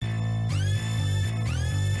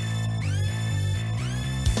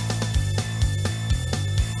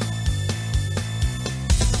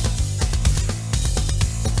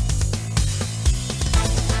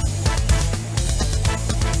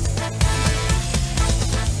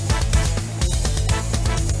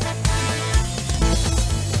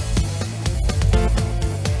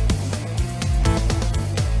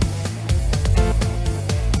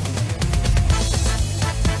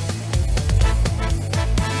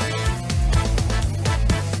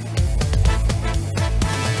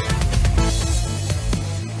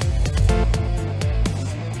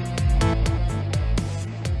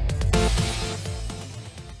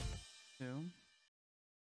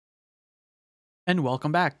And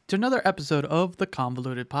welcome back to another episode of the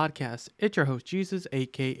Convoluted Podcast. It's your host, Jesus,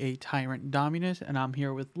 aka Tyrant Dominus, and I'm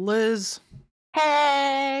here with Liz.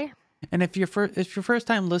 Hey! And if your first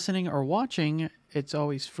time listening or watching, it's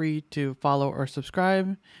always free to follow or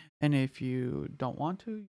subscribe. And if you don't want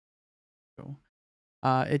to,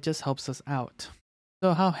 it just helps us out.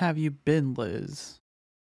 So, how have you been, Liz?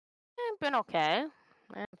 Been okay.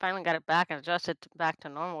 I finally got it back and adjusted back to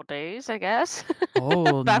normal days, I guess.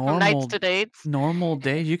 Oh, Back from nights to dates. normal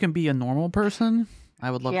days. You can be a normal person.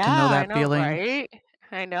 I would love to Yeah, know I that know, feeling. right?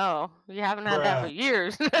 I know. You haven't had that for Bruh.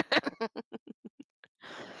 years.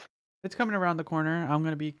 It's coming around the corner. I'm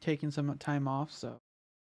gonna be taking some time off, so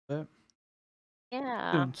but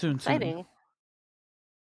Yeah, soon. exciting.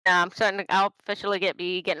 Yeah, I'll officially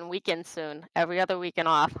be getting weekends soon. Every other weekend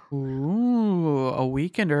off. Ooh, a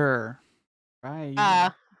weekender. Right. Uh,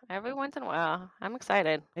 every once in a while. I'm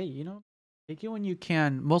excited. Hey, take it when you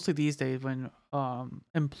can. Mostly these days when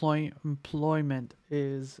employment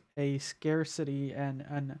is a scarcity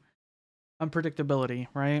and unpredictability,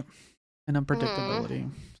 right? And Hmm.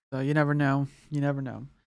 unpredictability. So you never know. You never know.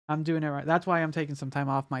 I'm doing it right. That's why I'm taking some time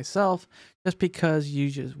off myself, just because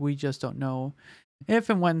we just don't know if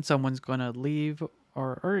and when someone's gonna leave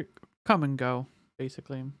or come and go,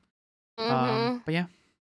 basically. Hmm. But yeah,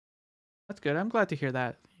 that's good. I'm glad to hear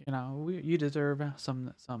that. You deserve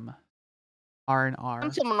some R and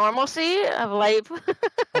R, Some normalcy of life.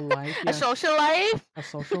 a life. A Yes, social life. a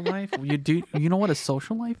social life. You do. You know what a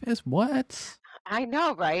social life is? What? I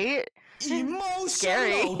know, right? Scary.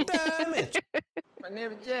 Emotional damage. My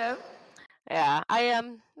name is Jeff. Yeah, I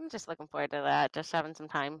am. I'm just looking forward to that. Just having some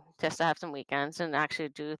time, just to have some weekends and actually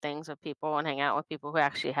do things with people and hang out with people who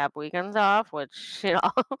actually have weekends off. Which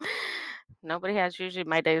nobody has usually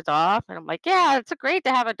my days off, and I'm like, yeah, it's great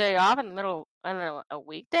to have a day off in the middle of a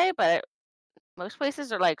weekday, but most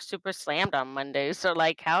places are like super slammed on Mondays. So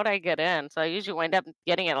like, how'd I get in? So I usually wind up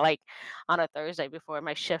getting it like on a Thursday before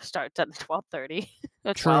my shift starts at 12:30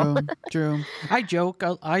 or 12. True. True. I joke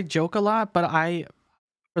a lot, but I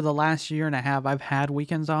for the last year and a half, I've had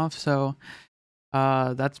weekends off. So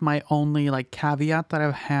that's my only like caveat that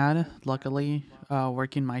I've had. Luckily,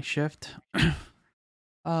 working my shift.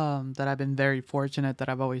 That I've been very fortunate that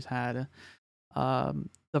I've always had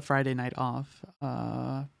the Friday night off.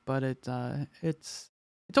 But it's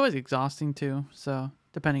always exhausting too. So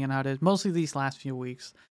depending on how it is, mostly these last few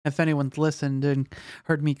weeks. If anyone's listened and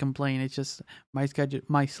heard me complain, it's just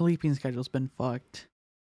my sleeping schedule's been fucked.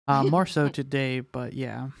 More so today, but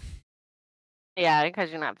yeah. Yeah, because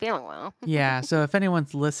you're not feeling well. Yeah, so if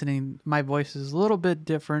anyone's listening, my voice is a little bit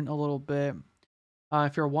different, a little bit.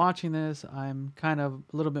 If you're watching this, I'm kind of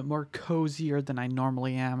a little bit more cozier than I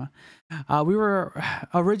normally am. We were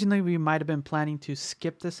originally we might have been planning to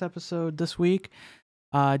skip this episode this week,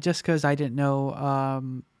 just because I didn't know how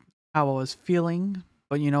I was feeling.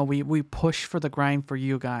 But we push for the grind for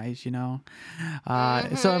you guys. So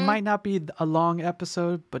it Hmm. might not be a long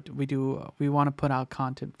episode, but we want to put out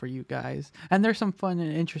content for you guys. And there's some fun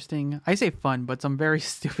and interesting. I say fun, but some very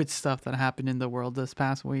stupid stuff that happened in the world this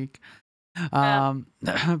past week. Yeah.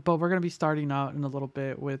 But we're gonna be starting out in a little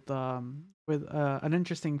bit with an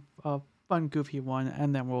interesting, fun, goofy one,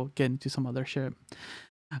 and then we'll get into some other shit.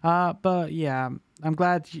 But yeah, I'm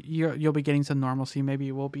glad you'll be getting some normalcy.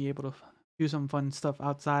 Maybe we'll be able to do some fun stuff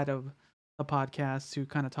outside of the podcast to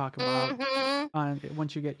kind of talk about Hmm.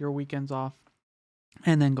 once you get your weekends off,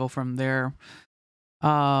 and then go from there.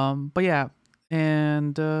 But yeah,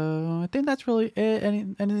 and I think that's really it.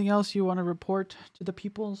 Anything else you want to report to the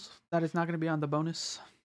peoples that is not going to be on the bonus?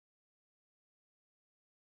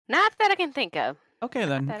 Not that I can think of. Okay Not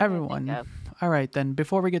then, that I can think everyone. of. All right then.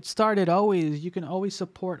 Before we get started, you can always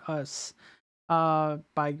support us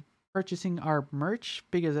by purchasing our merch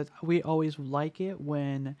because we always like it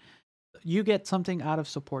when you get something out of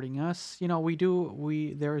supporting us.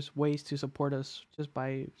 There's ways to support us just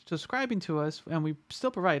by subscribing to us, and we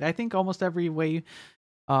still provide. I think almost every way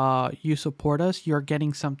you support us, you're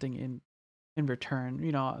getting something in return.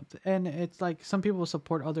 And it's like some people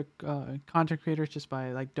support other content creators just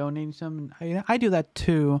by like donating some. And I do that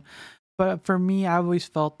too. But for me, I always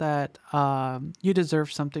felt that you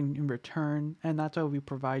deserve something in return, and that's why we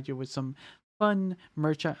provide you with some fun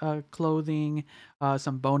merch, clothing,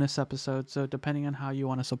 some bonus episodes. So depending on how you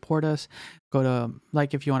want to support us, go to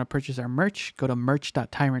like if you want to purchase our merch, go to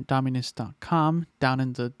merch.tyrantdominus.com down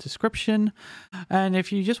in the description. And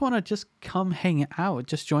if you just want to just come hang out,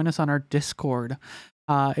 just join us on our Discord.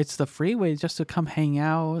 It's the free way just to come hang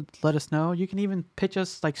out, let us know. You can even pitch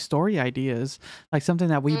us like story ideas, like something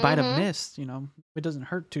that we might have Hmm. missed. It doesn't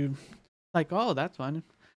hurt to like, oh, that's fun,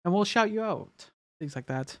 and we'll shout you out, things like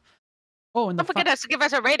that. Oh, and Don't forget us to give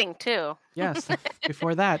us a rating too. yes,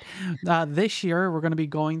 before that, this year we're going to be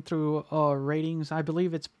going through ratings. I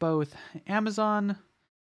believe it's both Amazon.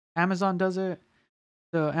 Amazon does it.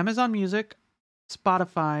 So Amazon Music,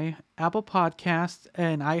 Spotify, Apple Podcasts,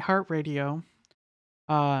 and iHeartRadio.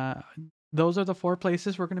 Uh, those are the four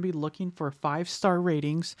places we're going to be looking for 5-star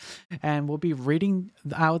ratings, and we'll be reading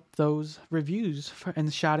out those reviews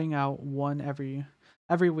and shouting out one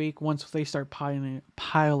every week once they start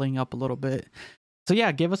piling up a little bit. So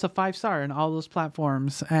yeah, give us a 5-star in all those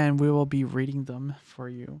platforms, and we will be reading them for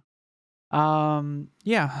you.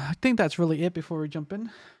 Yeah, I think that's really it before we jump in.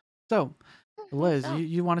 So, Liz, So,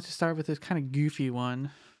 you wanted to start with this kind of goofy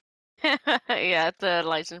one. yeah, it's a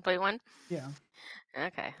license plate one. Yeah.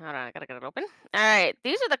 Okay, hold on, I gotta get it open. All right,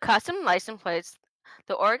 these are the custom license plates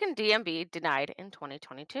the Oregon DMV denied in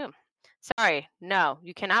 2022. Sorry, no,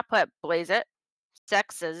 you cannot put Blaze It,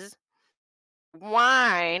 Sexes,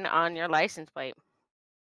 Wine on your license plate.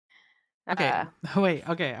 Okay. Uh, Wait.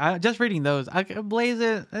 Okay. Just reading those. I Blaze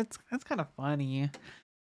it. That's kind of funny.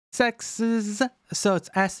 Sexes. So it's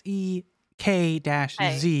hey,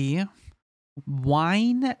 SEK-Z.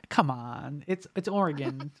 Wine. Come on. It's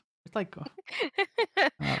Oregon. It's like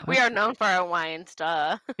we are that's known for our wine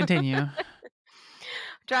stuff. continue.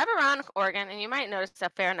 Drive around Oregon and you might notice a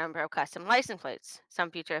fair number of custom license plates.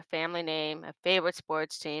 Some feature a family name, a favorite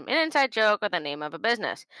sports team, an inside joke, or the name of a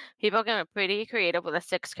business. People can be pretty creative with the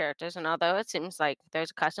 6 characters, and although it seems like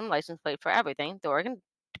there's a custom license plate for everything, the Oregon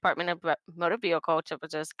Department of Motor Vehicle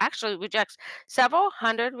Services actually rejects several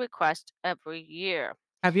hundred requests every year.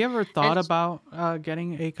 Have you ever And thought about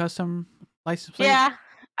getting a custom license plate? yeah,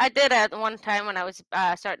 I did at one time when I was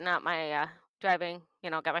starting out my driving,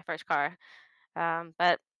 got my first car.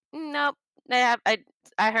 But nope. They have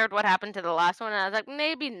I heard what happened to the last one, and I was like,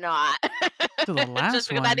 maybe not. To the Just last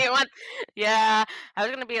because I one. didn't want. Yeah, I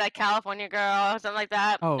was gonna be like California girl or something like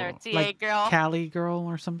that, or Oh, like CA girl, Cali girl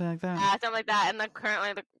or something like that. something like that. And then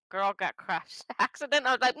currently the girl got crashed accident.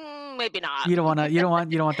 I was like, maybe not. You don't want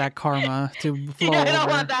that karma to Yeah, flow I don't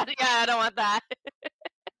want over. that. Yeah, I don't want that.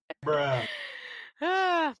 Bruh.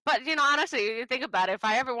 But honestly, you think about it. If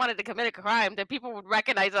I ever wanted to commit a crime, then people would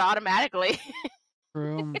recognize it automatically.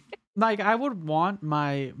 True. Like I would want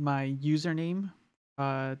my username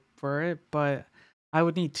for it, but I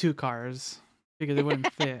would need 2 cars because it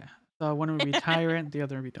wouldn't fit. So one would be Tyrant, the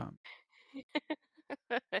other would be Dom.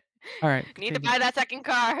 All right, Need to continue. buy that second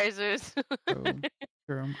car, Jesus. True.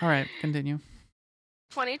 True. All right, continue.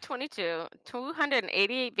 2022,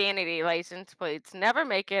 288 vanity license plates never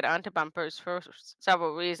make it onto bumpers for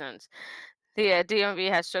several reasons. The DMV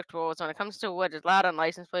has strict rules when it comes to what is allowed on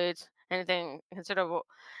license plates. Anything considerable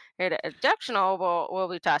objectionable will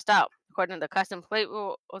be tossed out. According to the custom plate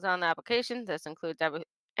rules on the application, this includes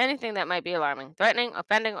anything that might be alarming, threatening,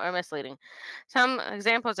 offending, or misleading. Some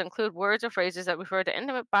examples include words or phrases that refer to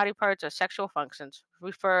intimate body parts or sexual functions,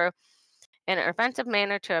 refer in an offensive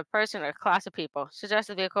manner to a person or class of people. Suggest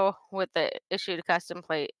the vehicle with the issued custom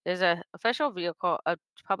plate is an official vehicle of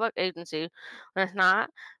public agency when it's not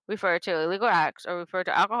refer to illegal acts or refer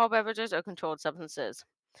to alcohol beverages or controlled substances.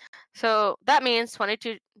 So that means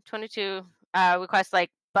 22 requests like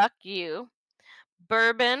buck you,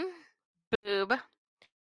 bourbon, boob,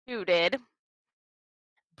 booted,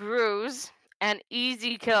 bruise, and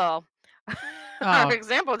easy kill are Oh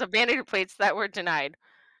examples of vanity plates that were denied.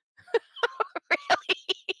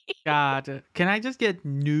 God, can I just get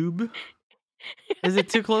noob? Is it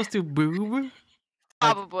too close to boob? Like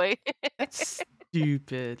Probably. that's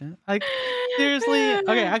stupid. Like seriously?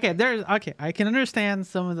 Okay, okay. There's okay. I can understand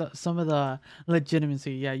some of the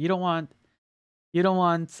legitimacy. Yeah, you don't want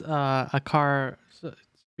a car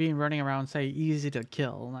being running around say easy to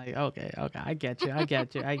kill. Like okay, okay, I get you. I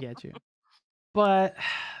get you. I get you. But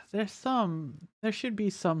there should be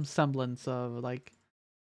some semblance of like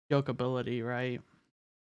jokeability, right?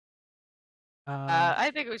 Um,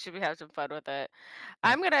 I think we should have some fun with it. yeah,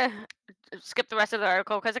 I'm gonna skip the rest of the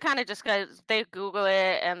article because it kind of just because they Google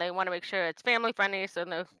it and they want to make sure it's family friendly, so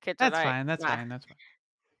no kids are that's like, fine. That's nah. fine. That's fine.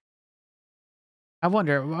 I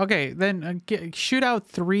wonder. Okay, then shoot out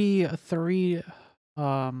three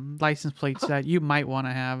license plates that you might want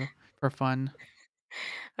to have for fun.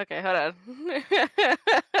 Okay, hold on.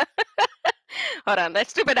 Hold on,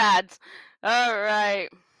 that's stupid ads. All right.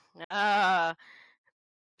 Uh,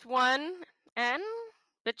 one and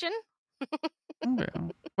bitchin'. Okay.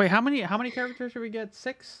 Wait, how many characters should we get?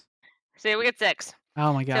 6? See, we get 6.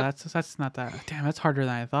 Oh my god, So that's not that. Damn, that's harder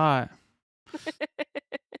than I thought.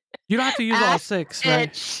 You don't have to use all ass 6, right?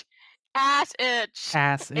 itch, ass itch,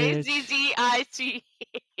 Ass itch. AZZICH.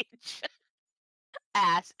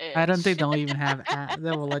 Ass-ish. I don't think they'll even have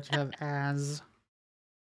they will let you have as.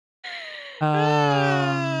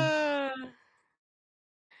 Um,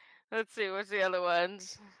 Let's see, what's the other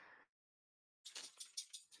ones?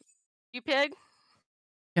 You pig?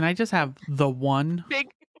 can I just have the one? Pig?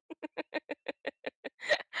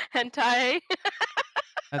 Hentai?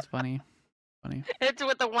 That's funny. Funny. It's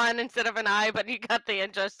with the one instead of an I, but you got the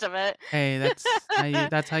gist of it. Hey, that's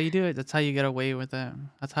how you do it. That's how you get away with it.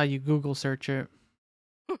 That's how you Google search it.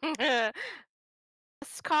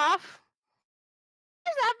 Cough?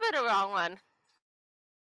 Is that been a wrong one?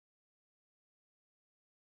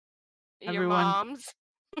 Your Everyone, mom's?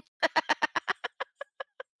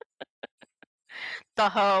 The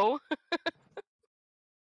hoe?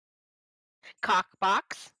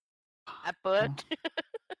 Cockbox? A butt?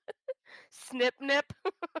 Snip nip?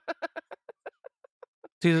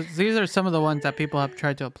 these are some of the ones that people have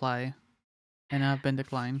tried to apply and have been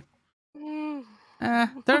declined.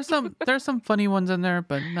 There's some funny ones in there,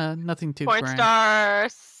 but nothing too Porn grand. star,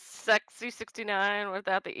 sexy 69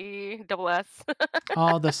 without the E, double S.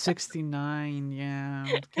 Oh, the 69, yeah.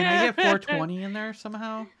 Can I get 420 in there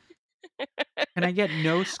somehow? Can I get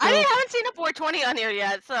no scope? I haven't seen a 420 on here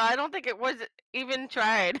yet, so I don't think it was even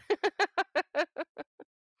tried.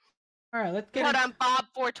 All right, let's get Hold on, Bob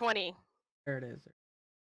 420. There it is.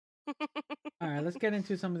 All right, let's get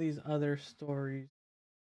into some of these other stories.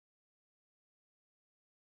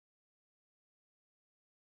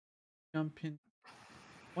 Jump in.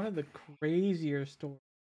 One of the crazier stories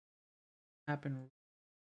happened.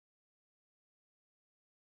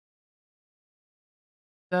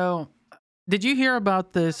 So, did you hear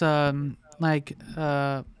about this?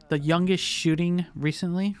 The youngest shooting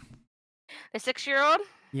recently. The 6-year-old?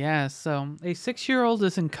 Yeah. So, a 6-year-old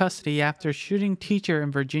is in custody after shooting teacher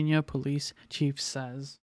in Virginia. Police chief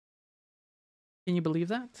says. Can you believe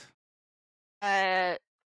that?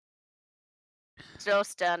 Still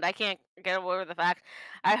stunned. I can't get away with the fact.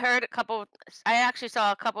 I actually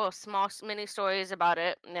saw a couple of small mini stories about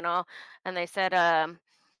it, and they said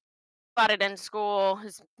about it in school.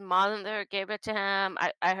 His mother gave it to him.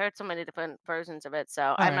 I heard so many different versions of it,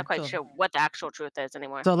 so I'm not quite sure what the actual truth is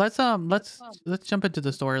anymore. So let's jump into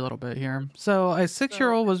the story a little bit here. So a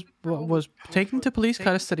 6-year-old was taken to police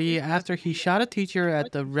custody after he shot a teacher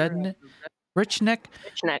at the Richneck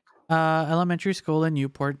Elementary School in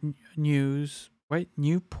Newport News,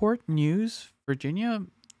 Virginia.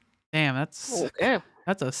 Damn,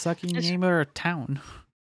 that's a sucking name of a town.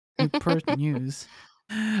 Newport News.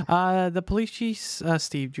 The police chief,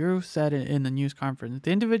 Steve Drew, said in the news conference,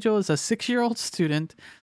 the individual is a 6-year-old student.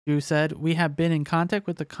 Drew said, we have been in contact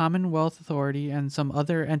with the Commonwealth Authority and some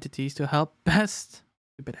other entities to help best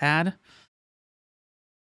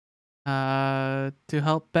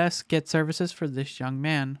get services for this young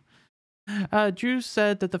man. Drew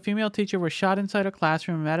said that the female teacher was shot inside a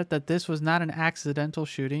classroom and added that this was not an accidental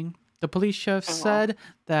shooting. The police chief said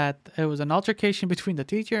that it was an altercation between the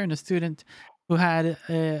teacher and the student who had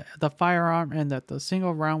the firearm, and that the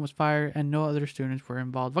single round was fired and no other students were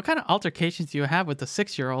involved. What kind of altercations do you have with the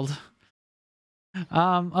 6-year-old?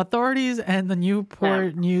 Authorities and the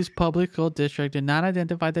Newport News Public School District did not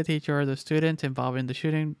identify the teacher or the student involved in the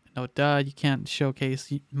shooting. No, you can't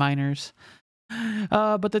showcase minors.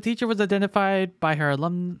 But the teacher was identified by her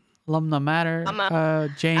alma mater,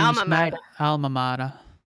 James alma mater.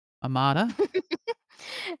 Amada?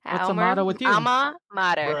 What's the motto with you? Alma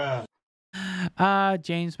mater.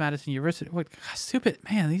 James Madison University. What stupid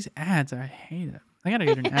man? These ads, I hate it. I gotta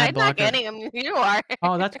get an ad blocker. I'm not getting them. You are.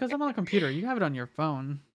 Oh, that's because I'm on a computer. You have it on your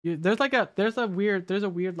phone. There's a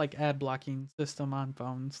weird like ad blocking system on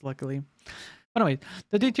phones. Luckily, but anyway,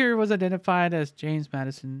 the teacher was identified as James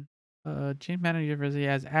Madison University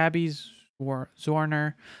as Abby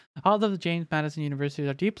Zorner. All of the James Madison Universities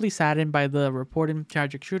are deeply saddened by the reported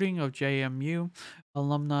tragic shooting of JMU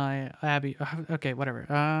alumni Abby. Okay, whatever.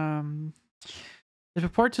 The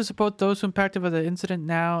report to support those impacted by the incident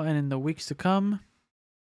now and in the weeks to come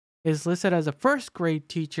is listed as a first grade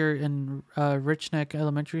teacher in Richneck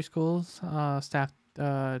Elementary School's staff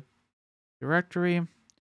directory.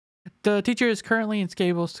 The teacher is currently in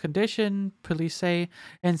stable condition, police say.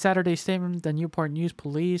 In Saturday's statement, the Newport News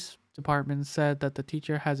Police Department said that the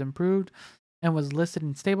teacher has improved and was listed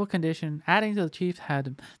in stable condition, adding that the chief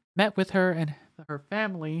had met with her and her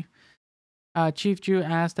family. Chief Drew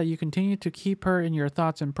asked that you continue to keep her in your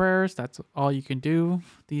thoughts and prayers. That's all you can do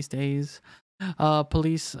these days.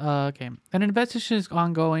 Police, okay. An investigation is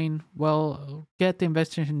ongoing. Well, get the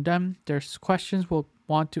investigation done. There's questions we'll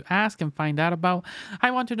want to ask and find out about.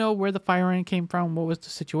 I want to know where the firing came from. What was the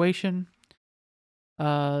situation?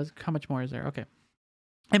 How much more is there? Okay.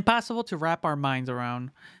 impossible to wrap our minds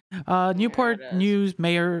around. Yeah, Newport it is. News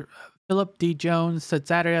Mayor Philip D. Jones said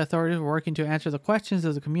Saturday authorities were working to answer the questions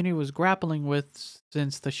that the community was grappling with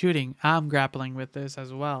since the shooting. I'm grappling with this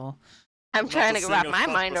as well. I'm Not trying a to wrap single my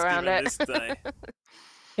thought mind was around given it. this day.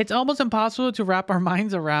 It's almost impossible to wrap our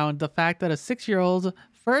minds around the fact that a 6-year-old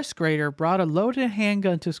first grader brought a loaded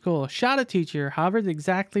handgun to school, shot a teacher. However,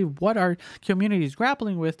 exactly what our community is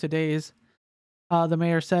grappling with today is, the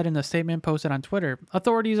mayor said in a statement posted on Twitter.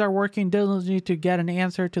 Authorities are working diligently to get an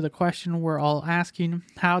answer to the question we're all asking: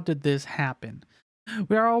 how did this happen?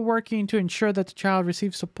 We are all working to ensure that the child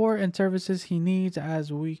receives support and services he needs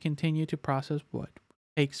as we continue to process what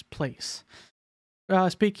takes place.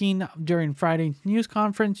 Speaking during Friday's news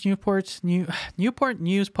conference, Newport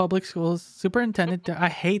News Public Schools Superintendent. I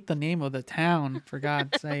hate the name of the town, for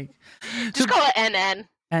God's sake. Just call it NN.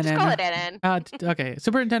 And Just then, call it NN. okay,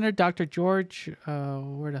 Superintendent Dr. George.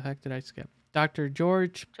 Where the heck did I skip? Dr.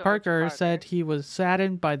 George Parker said he was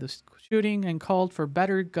saddened by the shooting and called for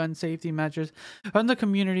better gun safety measures from the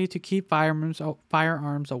community to keep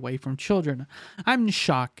firearms away from children. I'm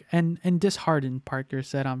shocked and disheartened, Parker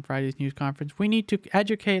said on Friday's news conference. We need to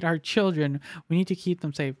educate our children. We need to keep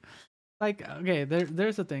them safe. Like, okay,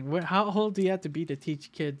 there's the thing. How old do you have to be to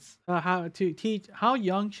teach kids? How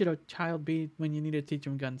young should a child be when you need to teach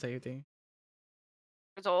them gun safety?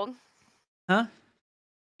 Years old. Huh?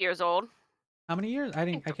 Years old. How many years? I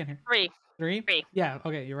can't hear. 3. 3? 3. Yeah,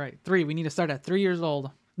 okay, you're right. 3. We need to start at 3 years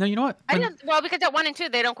old. No, you know what? Well, because at 1 and 2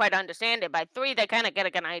 they don't quite understand it. By 3 they kind of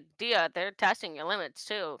get an idea. They're testing your limits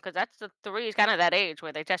too, because that's the 3 is kind of that age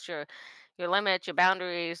where they test your limits, your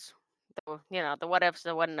boundaries, the what ifs,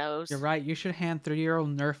 the what knows. You're right. You should hand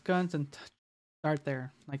 3-year-old Nerf guns and start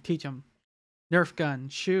there. Like, teach them. Nerf gun,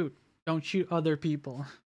 shoot. Don't shoot other people.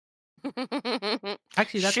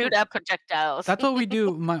 Actually, that's shoot at projectiles. That's what we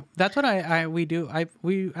do. That's what we do. I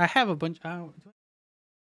have a bunch.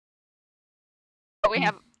 We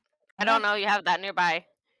have. I don't know. You have that nearby.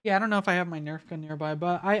 Yeah, I don't know if I have my Nerf gun nearby,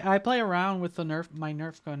 but I play around with my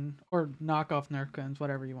Nerf gun or knockoff Nerf guns,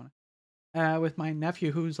 whatever you want. With my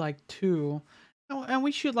nephew who's like 2, and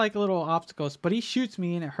we shoot like little obstacles, but he shoots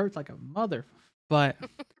me and it hurts like a mother. But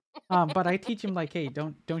I teach him like, hey,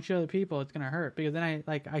 don't shoot other people. It's gonna hurt, because then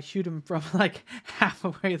I shoot him from like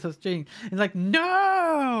halfway the string. He's like,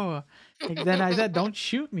 no. Like, then I said, don't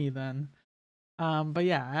shoot me then. But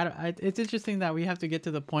yeah, it's interesting that we have to get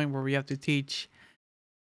to the point where we have to teach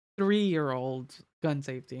 3-year-olds gun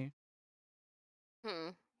safety.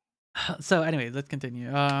 So anyway, let's continue.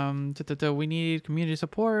 We need community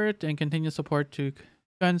support and continued support to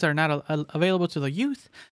guns are not available to the youth.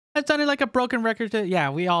 That sounded like a broken record. Yeah,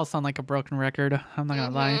 we all sound like a broken record. I'm not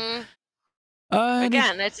gonna lie.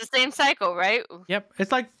 Again, it's the same cycle, right? Yep,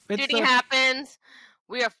 it's like shooting happens.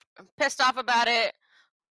 We are pissed off about it.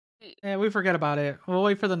 Yeah, we forget about it. We'll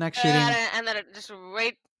wait for the next shooting, and then it just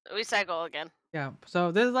recycle again. Yeah.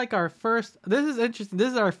 So this is like our first. This is interesting.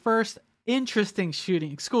 This is our first interesting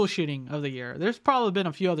school shooting of the year. There's probably been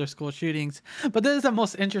a few other school shootings, but this is the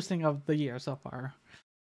most interesting of the year so far.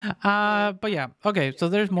 But yeah, okay. So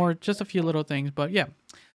there's more, just a few little things, but yeah.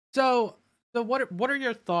 So what are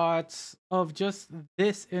your thoughts of just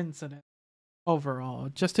this incident overall?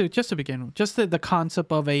 Just to begin, just the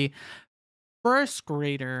concept of a first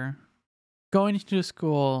grader going to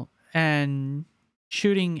school and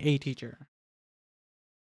shooting a teacher.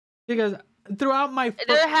 Because throughout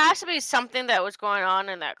there has to be something that was going on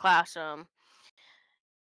in that classroom.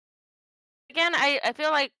 Again, I feel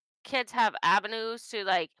like kids have avenues to,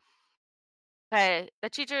 like, okay, the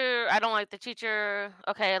teacher, I don't like the teacher.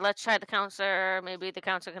 Okay, let's try the counselor. Maybe the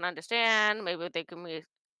counselor can understand. Maybe they can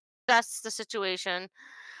assess the situation.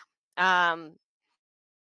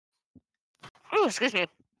 Excuse me.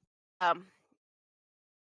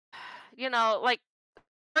 Like,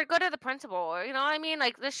 or go to the principal, or you know what I mean?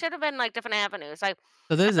 Like, this should have been like different avenues. Like,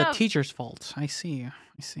 so this is a teacher's fault. I see.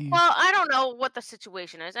 Well, I don't know what the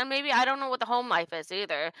situation is, and maybe I don't know what the home life is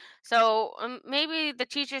either. So maybe the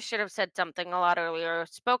teacher should have said something a lot earlier,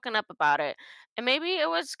 spoken up about it, and maybe it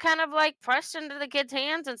was kind of like pressed into the kid's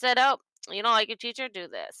hands and said, "Oh, you know, like your teacher, do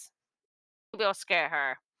this. Maybe it'll scare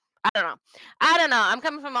her." I don't know. I'm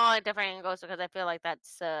coming from all different angles because I feel like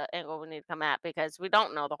that's the angle we need to come at, because we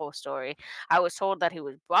don't know the whole story. I was told that he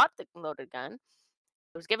was brought the loaded gun. It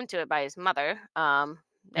was given to it by his mother.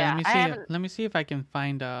 Yeah, let me see if I can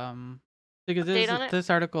find because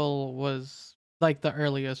this article was like the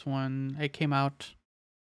earliest one. It came out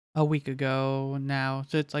a week ago now,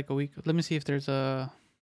 so it's like a week. Let me see if there's a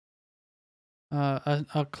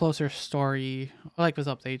closer story like this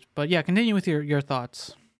update. But yeah, continue with your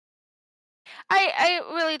thoughts. I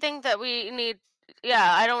really think that we need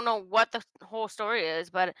yeah, I don't know what the whole story is,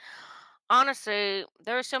 but honestly,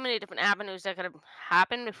 there are so many different avenues that could have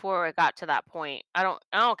happened before it got to that point. I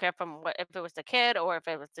don't care from what if it was the kid or if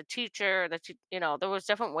it was the teacher. There was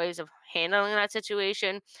different ways of handling that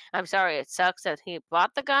situation. I'm sorry, it sucks that he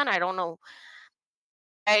bought the gun. I don't know.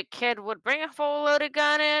 A kid would bring a full loaded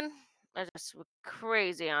gun in. I just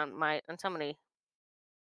crazy on so many.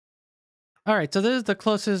 All right, so this is the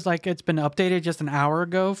closest like it's been updated just an hour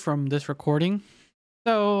ago from this recording.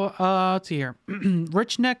 So, let's see here.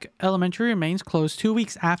 Rich Neck Elementary remains closed 2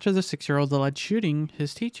 weeks after the 6-year-old alleged shooting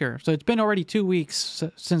his teacher. So it's been already 2 weeks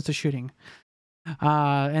since the shooting.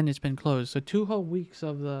 And it's been closed. So 2 whole weeks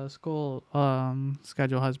of the school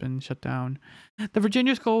schedule has been shut down. The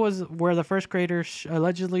Virginia school was where the first grader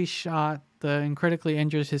allegedly shot and critically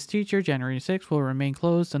injured his teacher. January 6th will remain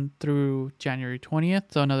closed and through January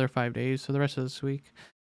 20th, so another 5 days. So the rest of this week.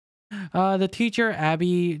 The teacher,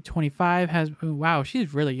 Abby, 25, wow,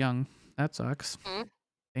 she's really young. That sucks. Mhm.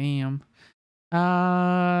 Damn.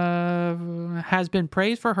 Has been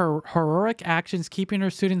praised for her heroic actions keeping her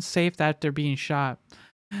students safe after being shot.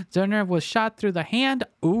 Zerner was shot through the hand.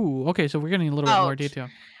 Ooh, okay, so we're getting a little bit more Ouch. detail.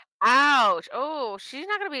 Ouch. Oh, she's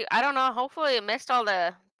not gonna be. I don't know. Hopefully, it missed all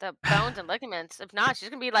the bones and ligaments. If not, she's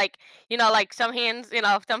gonna be like, like some hands,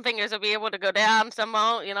 some fingers will be able to go down, some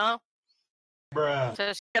won't. Bruh. So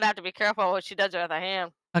she's gonna have to be careful what she does with her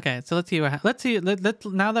hand. Okay, so let's see. Now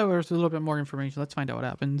that there's a little bit more information, let's find out what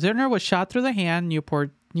happened. Zerner was shot through the hand.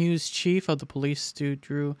 Newport News chief of the police, Stu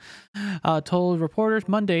Drew, told reporters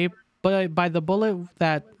Monday, by the bullet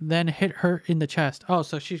that then hit her in the chest. Oh,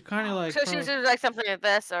 so she's kind of like. So she was doing like something like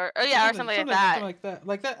this, or yeah, or something like something that.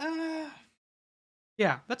 like that.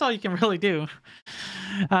 Yeah, that's all you can really do.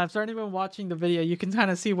 For anyone watching the video, you can kind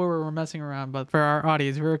of see where we were messing around, but for our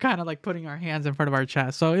audience, we were kind of like putting our hands in front of our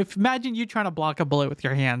chest. So imagine you trying to block a bullet with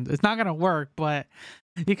your hand. It's not gonna work, but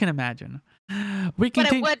you can imagine. But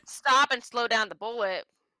it would stop and slow down the bullet,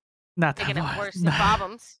 not making it worse. The Nah,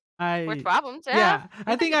 problems. Worse problems. Yeah.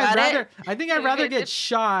 I think I'd rather get It's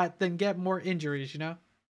shot than get more injuries.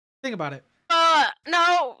 Think about it.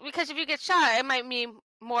 no, because if you get shot, it might be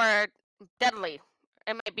more deadly.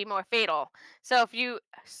 It might be more fatal. So if you,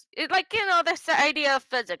 this idea of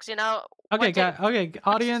physics. Okay, okay,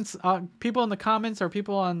 audience, people in the comments or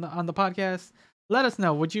people on the podcast, let us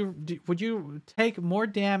know. Would you take more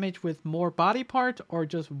damage with more body parts or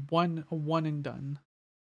just one and done?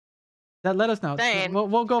 Let us know.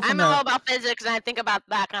 We'll go from I'm there. all about physics, and I think about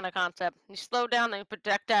that kind of concept. You slow down the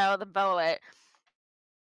projectile of the bullet,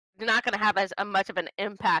 you're not going to have as much of an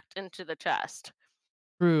impact into the chest.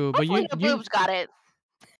 True, but Hopefully the boobs got it.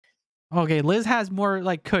 Okay, Liz has more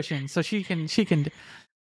like cushion, so she can.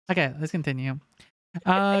 Okay, let's continue.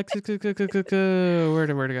 Where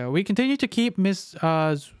to go? We continue to keep Miss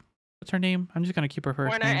what's her name? I'm just gonna keep her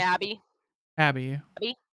first name. Abby.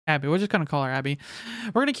 We're just gonna call her Abby.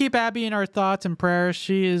 We're gonna keep Abby in our thoughts and prayers.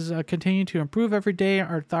 She is continuing to improve every day.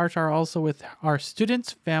 Our thoughts are also with our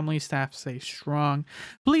students, family, staff. Stay strong.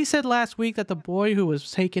 Police said last week that the boy who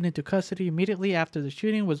was taken into custody immediately after the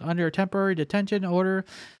shooting was under a temporary detention order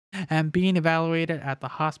and being evaluated at the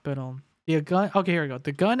hospital. Okay, here we go.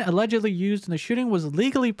 The gun allegedly used in the shooting was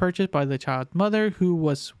legally purchased by the child's mother,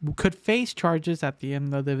 who could face charges at the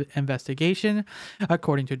end of the investigation,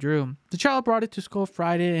 according to Drew. The child brought it to school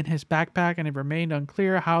Friday in his backpack, and it remained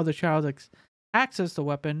unclear how the child accessed the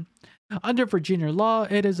weapon. Under Virginia law,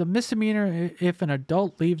 it is a misdemeanor if an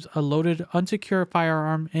adult leaves a loaded, unsecured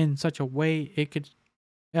firearm in such a way it could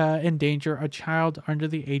endanger a child under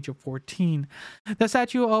the age of 14. The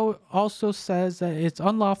statute also says that it's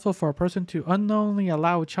unlawful for a person to unknowingly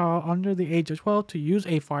allow a child under the age of 12 to use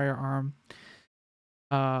a firearm.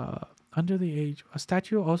 Under the age, a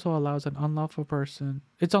statute also allows an unlawful person.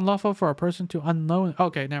 It's unlawful for a person to unknowingly.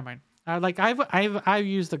 Okay, never mind. I've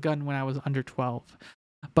used a gun when I was under 12.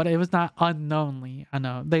 But it was not unknowingly. I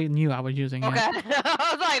know they knew I was using it. I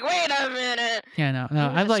was like, wait a minute. Yeah, no.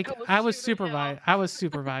 I was supervised. I was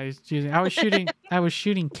supervised using. I was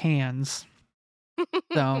shooting cans.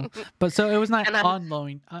 So it was not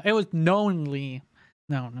unknowing. It was knowingly.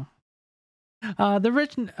 No. The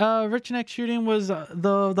Rich Neck shooting was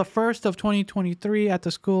the first of 2023 at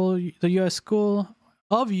the school, the U.S. school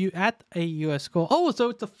at a U.S. school. Oh, so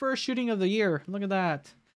it's the first shooting of the year. Look at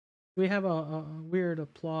that. We have a weird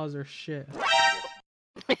applause or shit.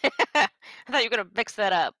 I thought you were gonna fix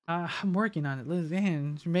that up. I'm working on it, Liz.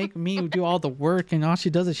 Man, make me do all the work, and all she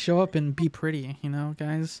does is show up and be pretty,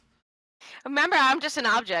 guys. Remember, I'm just an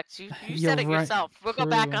object. You said it yourself. We'll go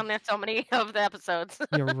back on there so many of the episodes.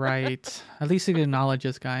 You're right. At least you acknowledge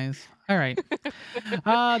us, guys. All right.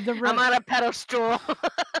 I'm on a pedestal.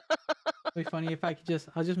 It'd be funny if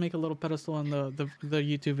I'll just make a little pedestal on the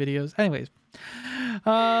YouTube videos. Anyways,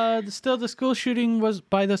 still the school shooting was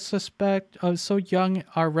by the suspect so young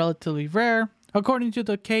are relatively rare. According to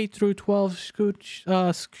the K through 12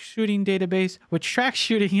 shooting database, which tracks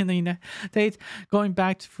shooting in the United States going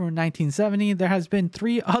back to from 1970, there has been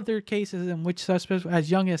 3 other cases in which suspects as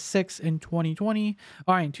young as 6 in 2020,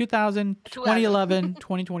 or in 2000, 2011,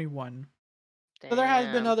 2021. So there has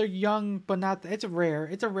been Damn. other young, but not. It's rare.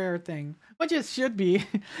 It's a rare thing, which it should be.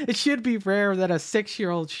 It should be rare that a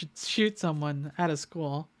 6-year-old should shoot someone at a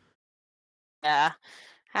school. Yeah.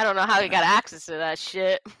 I don't know how he got access to that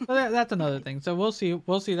shit. But that's another thing. So we'll see.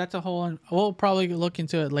 We'll see. That's a whole. We'll probably look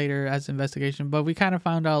into it later as investigation. But we kind of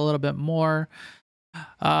found out a little bit more.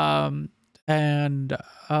 And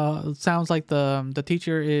it sounds like the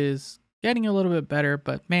teacher is getting a little bit better.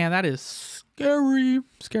 But man, that is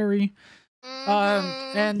scary.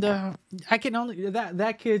 And I can only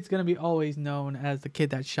that kid's gonna be always known as the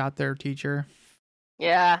kid that shot their teacher.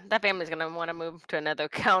 Yeah, that family's gonna want to move to another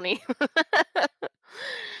county.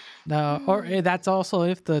 No, or that's also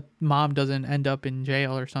if the mom doesn't end up in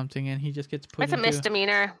jail or something, and he just gets put It's a into.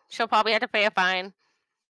 misdemeanor. She'll probably have to pay a fine.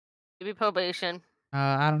 Maybe probation.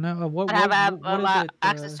 I don't know what Not have what a is lot it?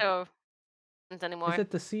 access to anymore. Is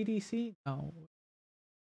it the CDC? No.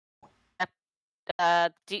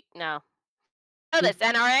 No. Oh, that's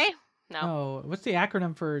NRA? No. No. What's the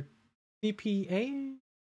acronym for CPA?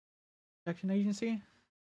 Protection Agency?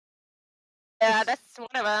 Yeah, that's one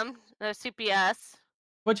of them. The CPS.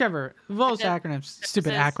 Whichever. Those Just- acronyms.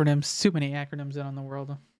 Stupid is- acronyms. Too many acronyms in the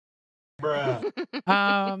world.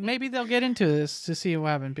 Bruh. Maybe they'll get into this to see what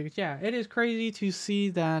happened, because yeah, it is crazy to see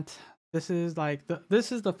that this is like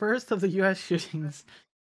this is the first of the U.S. shootings,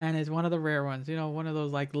 and it's one of the rare ones. You know, one of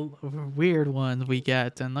those like weird ones we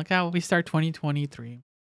get, and look how we start 2023.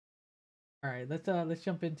 All right, let's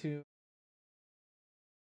jump into.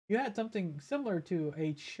 You had something similar to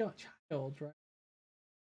a child, right?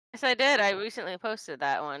 Yes, I did. I recently posted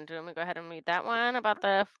that one. Do you want me to go ahead and read that one about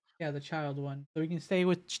the? Yeah, the child one. So we can stay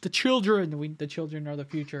with the children. The children are the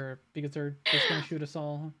future because they're just gonna shoot us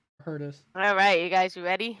all, hurt us. All right, you guys, you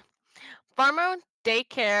ready? Farmer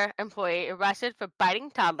daycare employee arrested for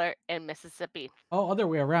biting toddler in Mississippi. Oh, other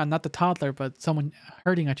way around, not the toddler, but someone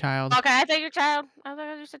hurting a child. Okay, I thought your child. I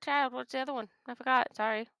thought you said child. What's the other one? I forgot.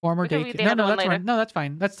 Sorry. Former We can read daycare. the No, other no, one that's later. fine. No, that's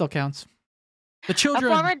fine. That still counts. The A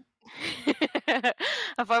children.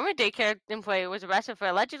 former daycare employee was arrested for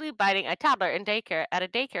allegedly biting a toddler in daycare at a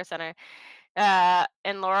daycare center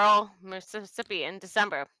in Laurel, Mississippi in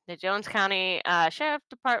December. The Jones County Sheriff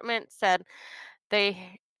Department said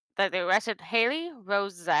that they arrested Haley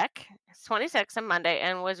Rozek, 26, on Monday,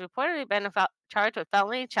 and was reportedly been charged with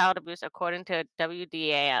felony child abuse, according to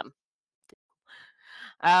WDAM.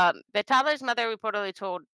 The toddler's mother reportedly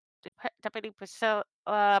told Deputy Priscilla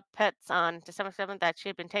Pitts on December 7th that she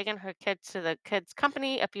had been taking her kids to the kids'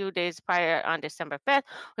 company a few days prior on December 5th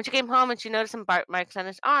when she came home and she noticed some bite marks on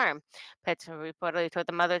his arm. Pitts reportedly told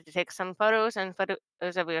the mother to take some photos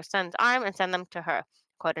of your son's arm and send them to her,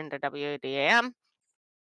 according to WDAM.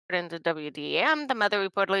 According to WDAM, the mother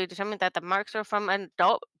reportedly determined that the marks were from an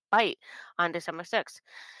adult bite on December 6th.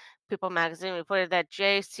 People magazine reported that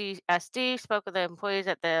JCSD spoke with the employees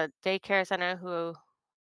at the daycare center who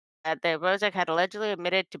the Rozek had allegedly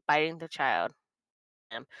admitted to biting the child.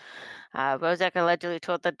 Rozek allegedly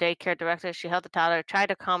told the daycare director she held the toddler, tried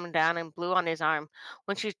to calm him down, and blew on his arm.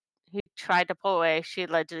 When he tried to pull away, she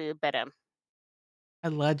allegedly bit him.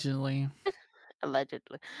 Allegedly.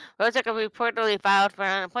 Allegedly. Rozek reportedly filed for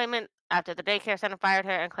unemployment after the daycare center fired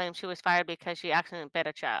her and claimed she was fired because she accidentally bit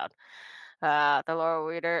a child. The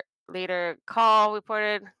Laurel Leader Call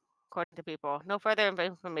reported, according to People, no further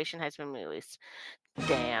information has been released.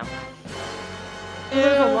 Damn.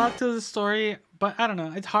 There's a lot to the story, but I don't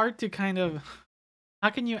know. It's hard to kind of. How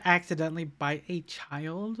can you accidentally bite a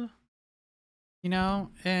child? You know,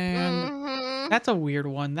 and Mhm. that's a weird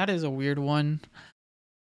one. That is a weird one.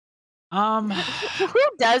 Who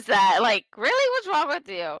does that? Like, really? What's wrong with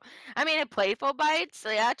you? I mean, playful bites.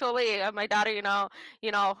 Yeah, totally. My daughter,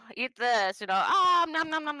 eat this. Nom nom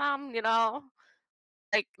nom nom.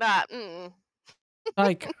 Like that.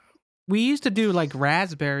 Like we used to do like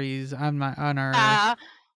raspberries on our, Yeah.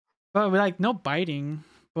 but like no biting.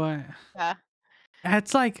 But Yeah.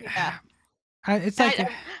 it's like, Yeah. it's like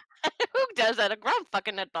Who does that? A grown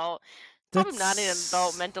fucking adult. Probably not an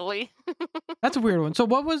adult mentally. That's a weird one. So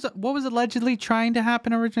what was allegedly trying to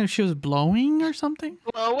happen originally? She was blowing or something?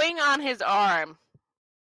 Blowing on his arm.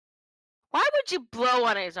 Why would you blow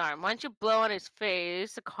on his arm? Why don't you blow on his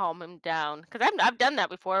face to calm him down? Because I've done that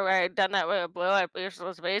before, where I've done that where I blow at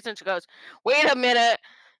Ursula's face, and she goes, "Wait a minute,"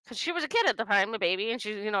 because she was a kid at the time, a baby, and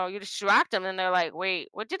you distract them, and they're like, "Wait,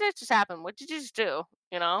 what did this just happen? What did you just do?"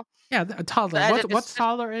 You know, Yeah, a toddler. as What's if it's what's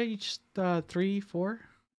toddler age? 3, 4,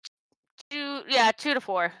 yeah, 2 to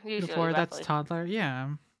 4 2 to usually, 4. That's roughly. toddler. Yeah.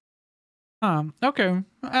 Okay.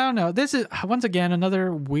 I don't know. This is once again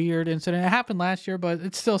another weird incident. It happened last year, but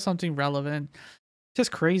it's still something relevant.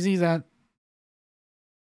 Just crazy that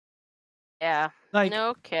Yeah, like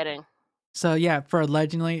no kidding. so yeah, for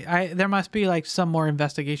allegedly there must be like some more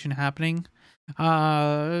investigation happening.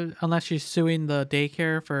 Unless she's suing the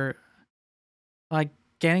daycare for like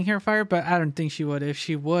getting her fired, but I don't think she would. If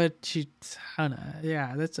she would, I don't know.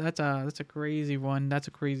 Yeah, that's a crazy one. That's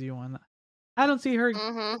a crazy one. I don't see her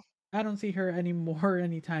Mhm. I don't see her anymore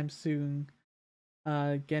anytime soon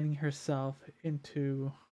getting herself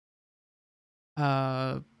into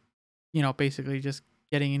uh basically just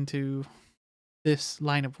getting into this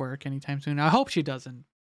line of work anytime soon. I hope she doesn't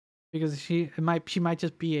because she might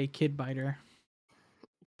just be a kid biter.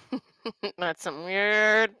 That's some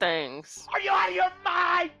weird things. Are you out of your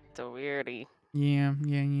mind? It's a weirdie. Yeah.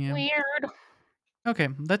 Weird. Okay,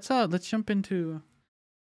 let's jump into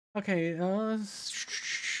okay,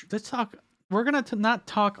 let's talk. We're gonna not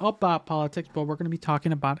talk about politics, but we're gonna be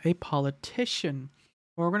talking about a politician.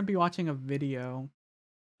 We're gonna be watching a video.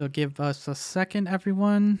 So give us a second,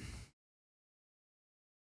 everyone.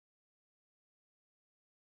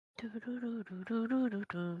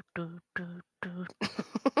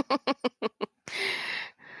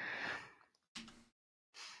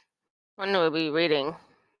 When will we be reading?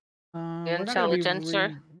 We're not gonna be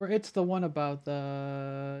Intelligencer? It's the one about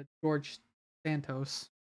the George Santos.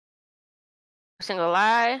 Single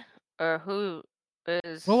lie? Or who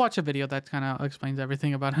is. We'll watch a video that kind of explains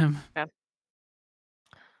everything about him. Yeah.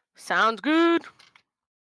 Sounds good.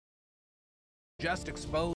 Just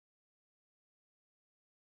exposed.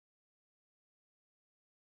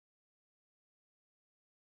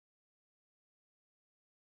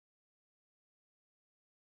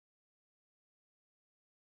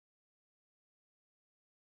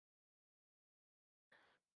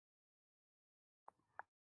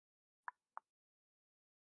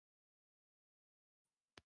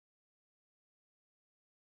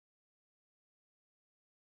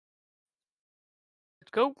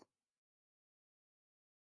 Let's go.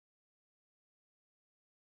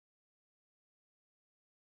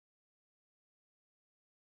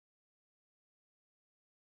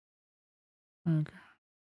 Okay.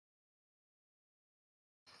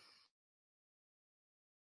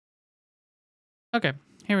 Okay,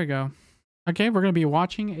 here we go. Okay, we're gonna be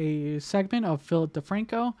watching a segment of Philip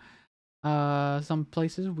DeFranco. Some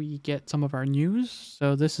places we get some of our news.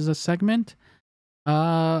 So this is a segment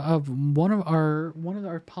of one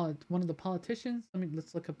of the politicians.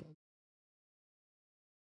 Let's look up.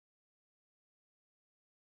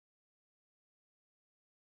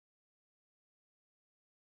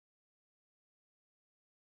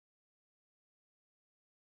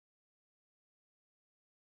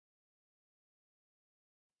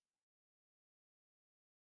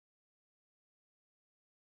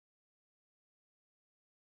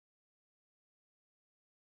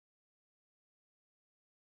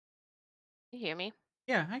 You hear me?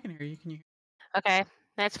 Yeah, I can hear you. Can you? Okay.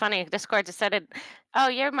 That's funny. Discord just said it. Oh,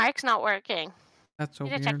 your mic's not working. That's so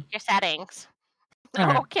You need to check weird. your settings. All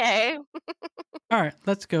right, Okay. all right.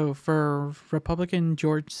 Let's go for Republican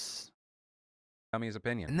George. Tell me his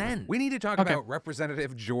opinion. And then we need to talk Okay. about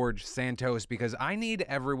Representative George Santos because I need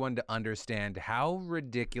everyone to understand how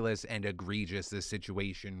ridiculous and egregious this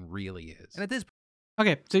situation really is. And at this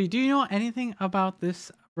Okay, so do you know anything about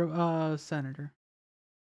this senator?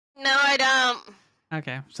 No, I don't.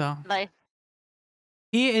 Okay, so Like,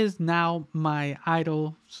 he is now my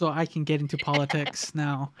idol, so I can get into politics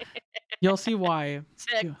now. You'll see why.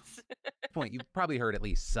 6. point, you've probably heard at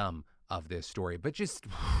least some of this story, but just,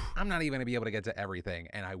 I'm not even gonna be able to get to everything,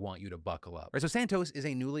 and I want you to buckle up. Right, so Santos is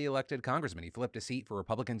a newly elected congressman. He flipped a seat for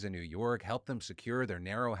Republicans in New York, helped them secure their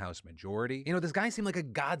narrow House majority. You know, this guy seemed like a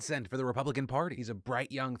godsend for the Republican Party. He's a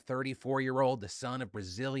bright young 34-year-old, the son of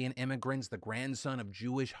Brazilian immigrants, the grandson of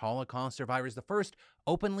Jewish Holocaust survivors, the first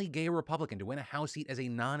openly gay Republican to win a House seat as a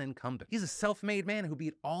non-incumbent. He's a self-made man who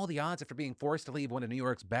beat all the odds after being forced to leave one of New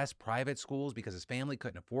York's best private schools because his family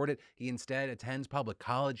couldn't afford it. He instead attends public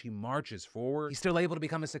college. He marches forward. He's still able to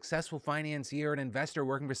become a successful financier and investor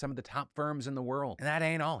working for some of the top firms in the world. And that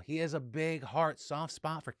ain't all. He has a big heart, soft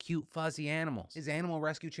spot for cute, fuzzy animals. His animal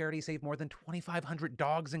rescue charity saved more than 2,500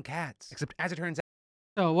 dogs and cats. Except as it turns out,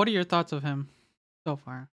 So, what are your thoughts of him so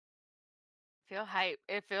far? Feel hype.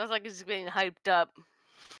 It feels like it's getting hyped up.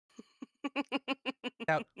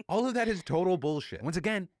 all of that is total bullshit. Once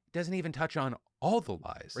again, doesn't even touch on all the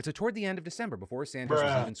lies. Right, so toward the end of December, before Santos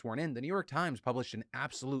was even sworn in, the New York Times published an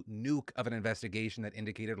absolute nuke of an investigation that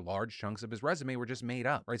indicated large chunks of his resume were just made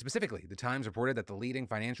up. Right, specifically, the Times reported that the leading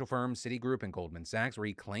financial firms, Citigroup and Goldman Sachs, where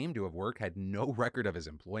he claimed to have worked, had no record of his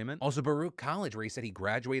employment. Also, Baruch College, where he said he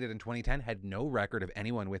graduated in 2010, had no record of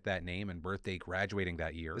anyone with that name and birthday graduating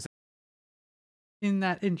that year. Isn't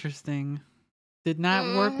that interesting? Did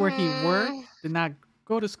not work where he worked. Did not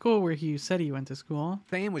go to school where he said he went to school.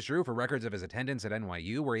 Same was true for records of his attendance at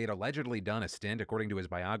NYU, where he had allegedly done a stint, according to his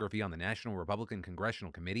biography on the National Republican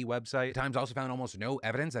Congressional Committee website. The Times also found almost no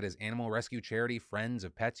evidence that his animal rescue charity, Friends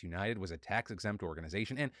of Pets United, was a tax-exempt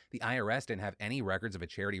organization, and the IRS didn't have any records of a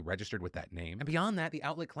charity registered with that name. And beyond that, the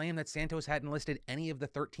outlet claimed that Santos hadn't listed any of the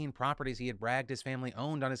 13 properties he had bragged his family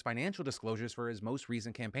owned on his financial disclosures for his most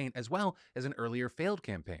recent campaign, as well as an earlier failed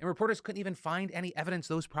campaign. And reporters couldn't even find any evidence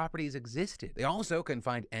those properties existed. They also couldn't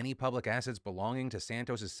find any public assets belonging to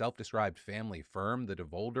Santos' self-described family firm, the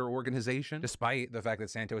DeVolder Organization, despite the fact that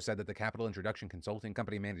Santos said that the Capital Introduction Consulting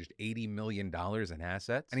Company managed $80 million in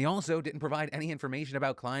assets. And he also didn't provide any information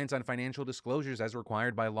about clients on financial disclosures as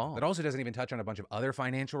required by law. It also doesn't even touch on a bunch of other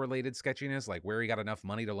financial-related sketchiness, like where he got enough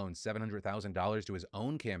money to loan $700,000 to his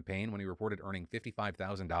own campaign when he reported earning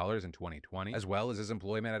 $55,000 in 2020, as well as his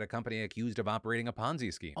employment at a company accused of operating a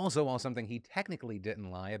Ponzi scheme. Also, while something he technically didn't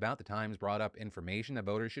lie about, the Times brought up information that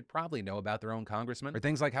voters should probably know about their own congressman, or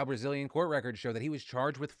things like how Brazilian court records show that he was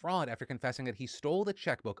charged with fraud after confessing that he stole the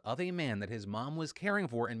checkbook of a man that his mom was caring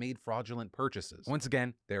for and made fraudulent purchases. Once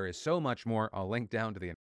again, there is so much more. I'll link down to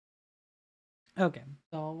the... Okay,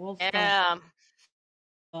 so we'll stop. Yeah.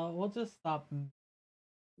 We'll just stop.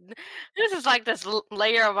 This is like this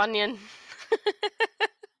layer of onion.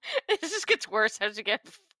 It just gets worse as you get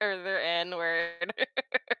further inward.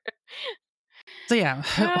 So yeah,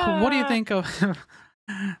 what do you think of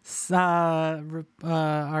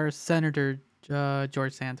our Senator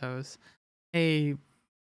George Santos, who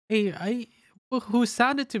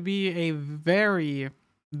sounded to be a very,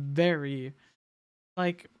 very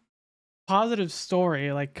like positive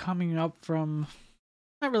story, like coming up from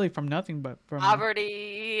not really from nothing, but from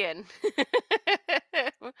poverty and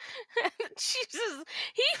Jesus,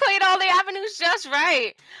 he played all the avenues just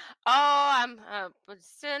right. Oh, I'm a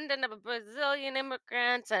descendant of a Brazilian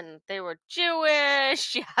immigrants, and they were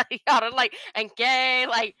Jewish, yada yada, like, and gay,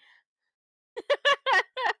 like.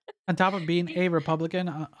 on top of being a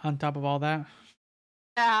Republican, on top of all that.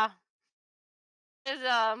 Yeah. It's,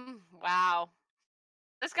 wow.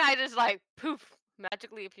 This guy just like poof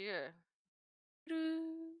magically appear.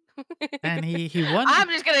 And he won. I'm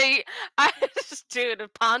just gonna, dude, a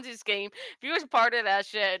Ponzi scheme. If he was part of that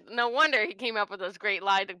shit, no wonder he came up with those great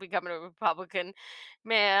lines to becoming a Republican.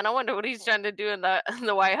 Man, I wonder what he's trying to do in the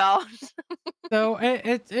White House. So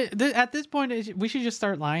at this point, we should just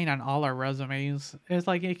start lying on all our resumes. It's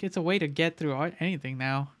like it's a way to get through anything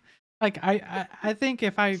now. Like I think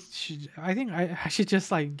I should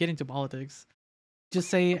just like get into politics, just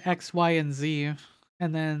say X, Y, and Z,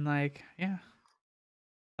 and then like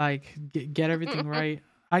like get everything right.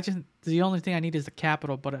 The only thing I need is the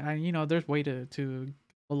capital, but there's way to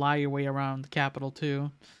lie your way around the capital too.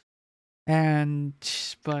 But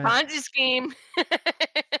Ponzi scheme.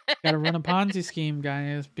 Gotta run a Ponzi scheme,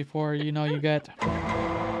 guys, before you don't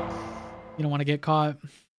want to get caught.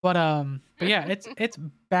 But yeah, it's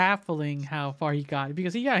baffling how far he got,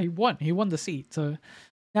 because he won the seat. So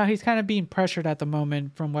now he's kind of being pressured at the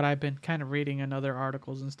moment, from what I've been kind of reading in other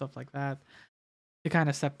articles and stuff like that, to kind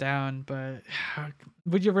of step down. But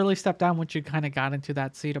would you really step down once you kind of got into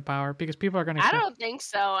that seat of power? Because people are gonna. I don't think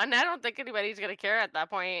so, and I don't think anybody's gonna care at that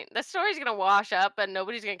point. The story's gonna wash up, and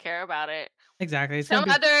nobody's gonna care about it. Exactly. It's Some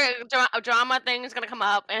other drama thing is gonna come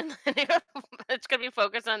up, and it's gonna be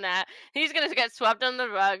focused on that. He's gonna get swept under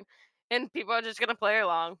the rug, and people are just gonna play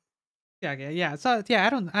along. Yeah. So yeah,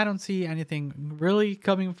 I don't see anything really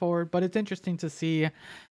coming forward, but it's interesting to see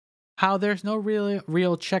how there's no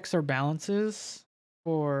real checks or balances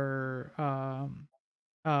for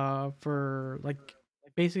like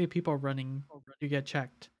basically people running to get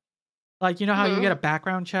checked. Like, you know how you get a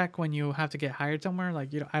background check when you have to get hired somewhere?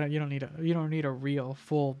 Like, you don't need a real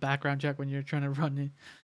full background check when you're trying to run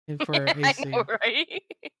it for AC. I know, right?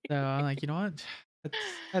 So I'm like, you know what?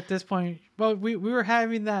 At this point, well, we were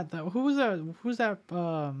having that. Who's that?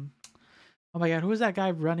 Oh my God, who was that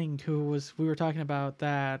guy running? We were talking about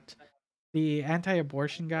that, the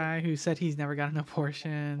anti-abortion guy who said he's never got an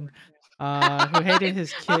abortion, who hated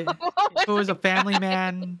his kid, who was a family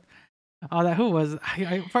man. Oh, who was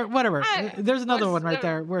whatever. There's another one right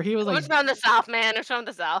there where he was like, "Who's from the South, man? Who's from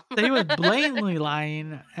the South?" So he was blatantly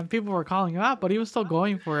lying, and people were calling him out, but he was still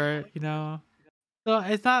going for it. So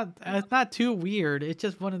it's not too weird. It's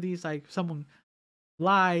just one of these like someone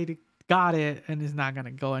lied, got it, and is not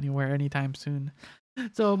gonna go anywhere anytime soon.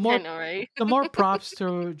 So I know, right? more props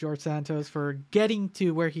to George Santos for getting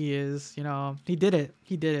to where he is. He did it.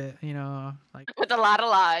 He did it. Like With a lot of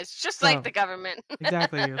lies, just like so the government.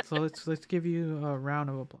 exactly. So let's give you a round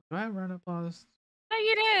of applause. Do I have a round of applause? No,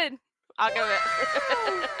 you did. I'll give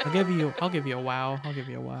it. I'll give you a wow. I'll give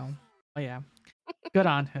you a wow. Oh yeah. Good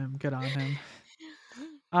on him. Good on him.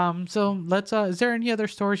 So let's is there any other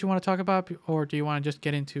stories you want to talk about, or do you want to just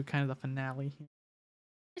get into kind of the finale here?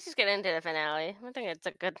 Let's just get into the finale. I think it's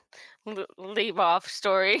a good leave off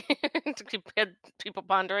story to keep people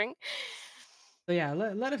pondering. So yeah,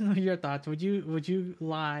 let us know your thoughts. Would you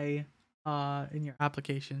lie in your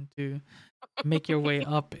application to make your way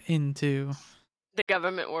up into The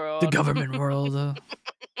government the world. government world?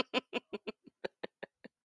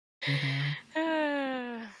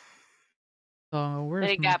 Yeah. So What where's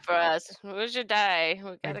do you got for us? Where's your die?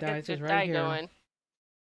 We my gotta dice get your is right die here. going.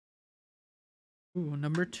 Ooh,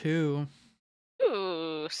 number 2.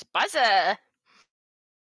 Ooh, spicy.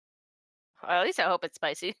 Or at least I hope it's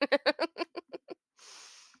spicy.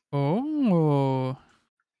 Oh.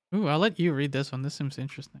 Ooh, I'll let you read this one. This seems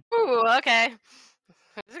interesting. Ooh, okay.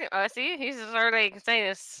 Oh, see, he's already saying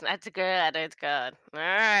this. That's good. It's good. All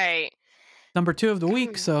right. Number 2 of the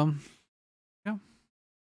week, so yeah.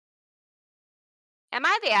 Am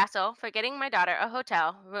I the asshole for getting my daughter a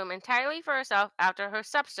hotel room entirely for herself after her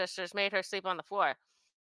stepsisters made her sleep on the floor?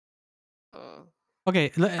 Mm. Okay,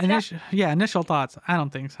 initial thoughts. I don't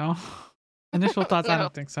think so. Initial thoughts, I No.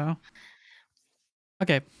 don't think so.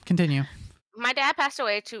 Okay, continue. My dad passed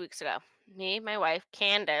away 2 weeks ago. Me, my wife,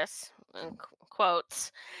 Candace, in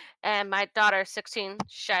quotes, and my daughter, 16,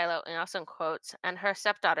 Shiloh, and also in quotes, and her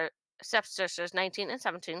stepsisters, 19 and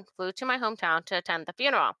 17, flew to my hometown to attend the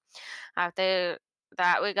funeral. After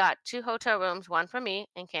that, we got 2 hotel rooms, one for me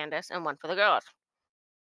and Candace, and one for the girls.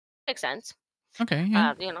 Makes sense. Okay,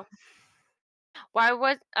 yeah. You know, while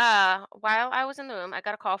I was in the room, I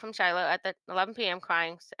got a call from Shiloh at the 11 p.m.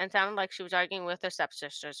 crying and sounded like she was arguing with her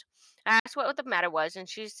stepsisters. I asked what the matter was, and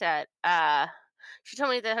she said, she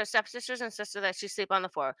told me that her stepsisters insisted that she sleep on the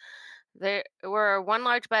floor. There were one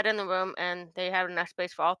large bed in the room, and they had enough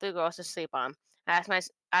space for all 3 girls to sleep on.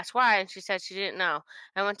 Asked why, and she said she didn't know.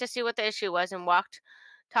 I went to see what the issue was and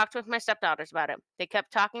talked with my stepdaughters about it. They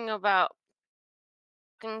kept talking about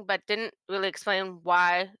but didn't really explain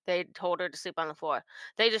why they told her to sleep on the floor.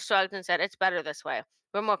 They just shrugged and said, "It's better this way.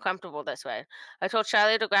 We're more comfortable this way." I told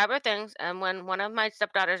Charlie to grab her things, and when one of my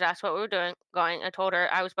stepdaughters asked what we were going, I told her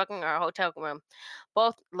I was booking her a hotel room.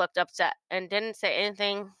 Both looked upset and didn't say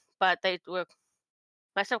anything, but they were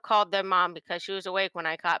must have called their mom because she was awake when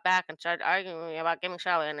I got back and started arguing with me about giving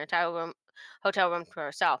Charlotte an entire hotel room to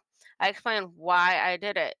herself. I explained why I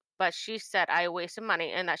did it, but she said I wasted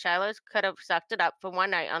money and that Shiloh could have sucked it up for one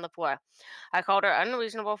night on the floor. I called her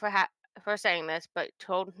unreasonable for saying this, but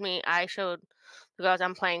told me I showed the girls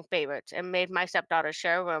I'm playing favorites and made my stepdaughter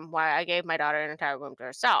share a room while I gave my daughter an entire room to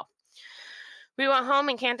herself. We went home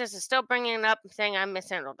and Candace is still bringing it up, saying I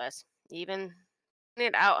mishandled this. Even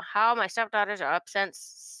it out how my stepdaughters are upset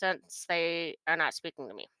since they are not speaking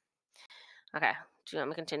to me. Okay, do you want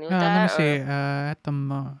me to continue with Let me that, see. or At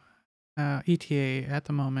the ETA at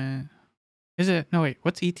the moment. Is it? No, wait.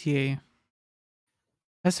 What's ETA?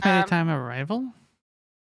 Estimated time of arrival?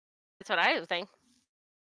 that's what I think.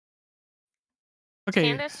 Okay.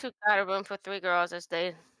 Candace, who got a room for 3 girls, as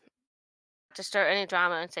they to stir any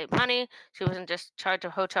drama and save money. She wasn't just charged a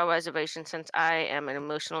hotel reservation since I am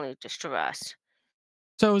emotionally distressed.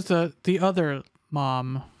 So is the other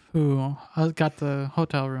mom who got the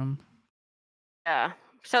hotel room? Yeah.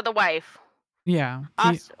 So the wife. Yeah.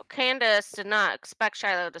 Also, Candace did not expect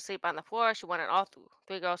Shiloh to sleep on the floor. She wanted all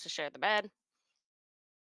 3 girls to share the bed.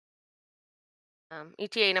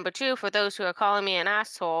 ETA number 2, for those who are calling me an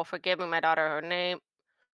asshole for giving my daughter her name.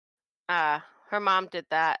 Her mom did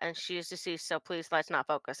that, and she's deceased, so please let's not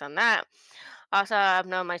focus on that. Also, I've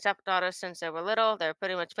known my stepdaughters since they were little. They're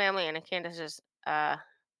pretty much family, and Candace is,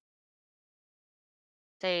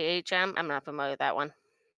 say HM. I'm not familiar with that one.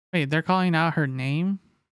 Wait, they're calling out her name?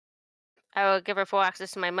 I will give her full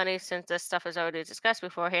access to my money since this stuff is already discussed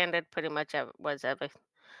beforehand. It pretty much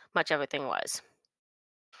much everything was.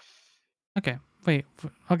 Okay. Wait.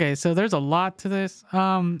 Okay, so there's a lot to this.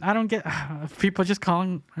 I don't get people just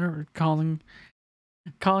calling her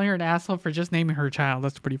an asshole for just naming her child.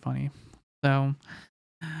 That's pretty funny. So,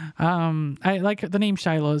 I like the name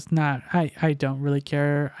Shiloh is not. I don't really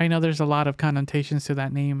care. I know there's a lot of connotations to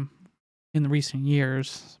that name in recent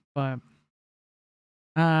years, but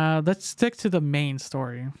let's stick to the main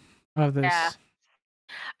story of this. Yeah.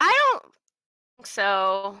 I don't think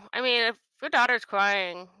so. I mean, if your daughter's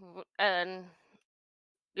crying and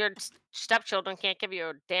your stepchildren can't give you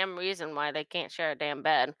a damn reason why they can't share a damn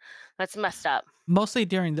bed, that's messed up. Mostly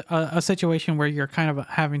during a situation where you're kind of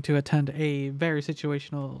having to attend a very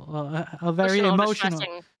situational, a very Emotional, emotional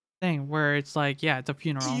distressing. thing where it's like, yeah, it's a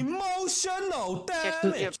funeral. Emotional Your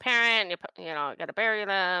damage. parent, gotta bury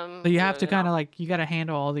them. So you have to kind of like, you got to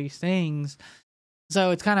handle all these things.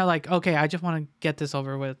 So it's kind of like, okay, I just want to get this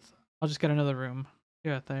over with. I'll just get another room.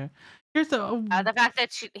 Yeah, there. Here's The fact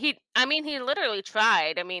that he literally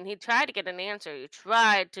tried. I mean, he tried to get an answer. He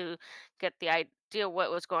tried to get the idea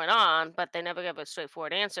what was going on, but they never gave a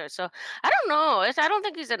straightforward answer. So I don't know. I don't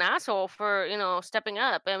think he's an asshole for stepping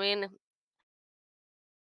up. I mean,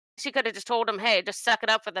 she could have just told him, "Hey, just suck it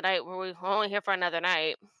up for the night. We're only here for another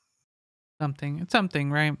night." something. It's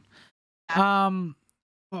something, right? Yeah. Um,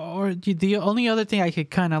 or the only other thing I could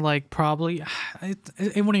kind of like probably,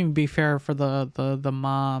 it wouldn't even be fair for the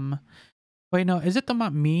mom. Wait, no, is it the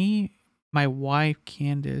mom? Me, my wife,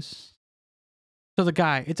 Candace. So the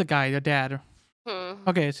guy, it's a guy, the dad. Hmm.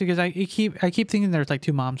 Okay, so because I keep thinking there's like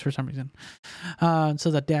two moms for some reason. So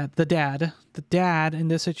the dad in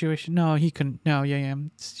this situation, no, he couldn't. No, yeah,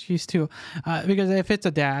 she's two. Because if it's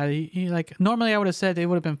a dad, he like normally I would have said it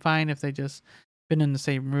would have been fine if they just been in the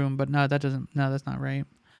same room, but no, that doesn't. No, that's not right.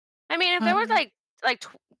 I mean, if there was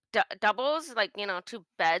Uh, doubles, like two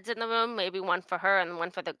beds in the room, maybe one for her and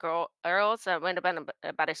one for the girls, that might have been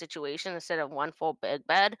a better situation instead of one full big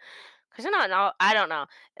bed. Because no, I don't know.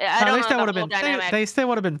 I no, don't they know still the would have whole been. dynamic. They still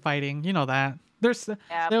would have been fighting. You know that.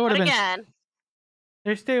 Yeah, They would but have been.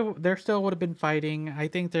 again, There still would have been fighting. I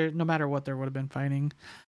think there, no matter what, there would have been fighting.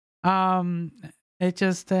 Um, it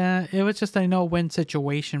was just a no-win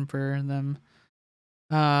situation for them.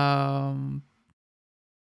 Um,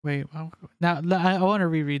 wait, now I want to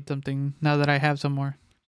reread something now that I have some more.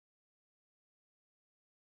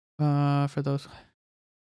 For those.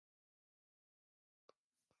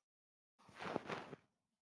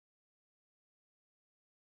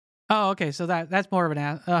 Oh, okay. So that's more of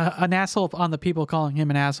an asshole on the people calling him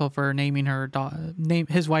an asshole for naming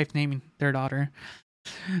his wife naming their daughter.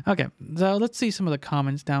 Okay, so let's see some of the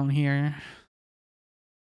comments down here.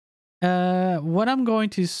 What I'm going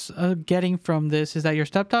to getting from this is that your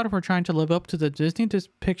stepdaughter were trying to live up to the Disney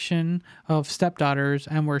depiction of stepdaughters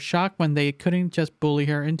and were shocked when they couldn't just bully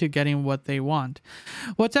her into getting what they want.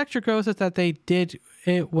 What's extra gross is that they did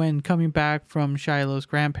it when coming back from Shiloh's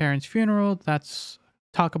grandparents' funeral. That's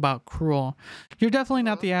talk about cruel. You're definitely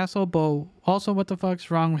not the asshole, but also what the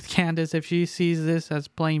fuck's wrong with Candace if she sees this as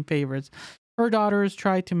playing favorites? Her daughters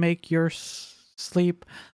tried to make your sleep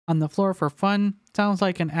on the floor for fun. Sounds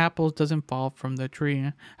like an apple doesn't fall from the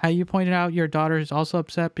tree. How you pointed out, your daughter is also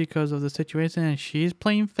upset because of the situation and she's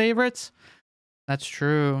playing favorites. That's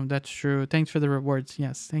true. That's true. Thanks for the rewards.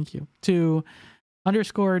 Yes, thank you. To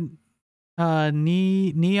underscore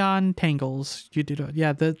neon tangles. You did it.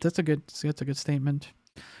 Yeah, that's a good statement.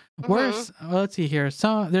 Worse, let's see here.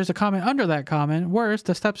 So there's a comment under that comment. Worse,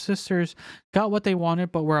 the stepsisters got what they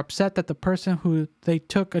wanted, but were upset that the person who they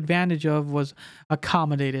took advantage of was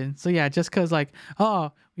accommodated. So yeah, just because like,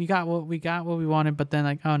 oh, we got what we wanted, but then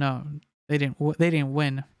like, oh no, they didn't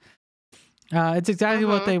win. It's exactly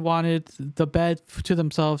what they wanted. The bed to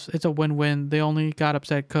themselves. It's a win-win. They only got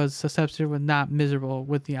upset because the stepsister was not miserable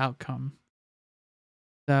with the outcome.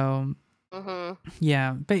 So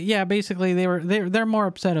yeah, but yeah, basically they're more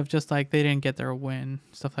upset of just like they didn't get their win,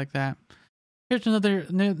 stuff like that. Here's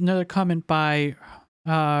another comment by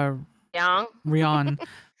Young. Rion.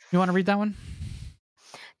 You want to read that one?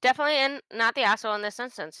 Definitely not the asshole in this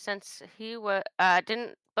instance, since he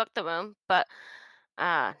didn't book the room, but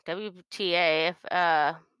WTA, if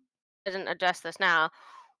doesn't address this now,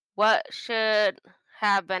 what should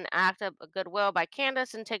have been act of goodwill by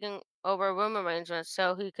Candace in taking over room arrangements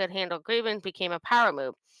so he could handle grievance became a power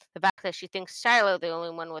move. The fact that she thinks Shiloh, the only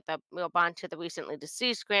one with a real bond to the recently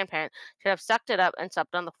deceased grandparent, should have sucked it up and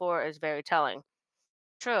slept on the floor is very telling.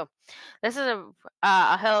 True. This is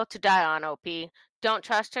a hill to die on, OP. Don't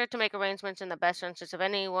trust her to make arrangements in the best interest of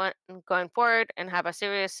anyone going forward and have a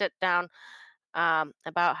serious sit down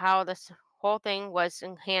about how this whole thing was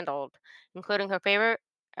handled, including her favorite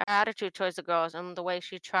attitude towards the girls and the way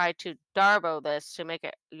she tried to Darbo this to make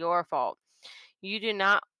it your fault. You do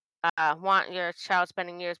not want your child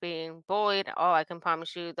spending years being bullied. Oh, I can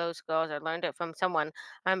promise you those girls are learned it from someone.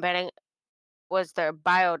 I'm betting was their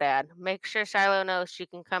bio dad. Make sure Shiloh knows she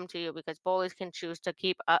can come to you because bullies can choose to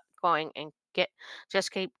keep up going and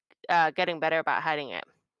keep getting better about hiding it.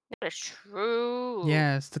 That is true.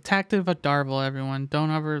 Yes, the tactic of Darvel. Everyone, don't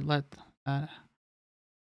ever let that.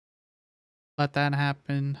 let that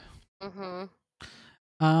happen. Mm-hmm.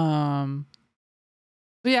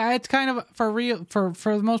 But yeah, it's kind of for real for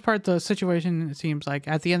the most part. The situation, it seems like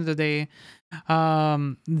at the end of the day,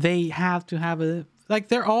 they have to have a like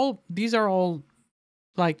these are all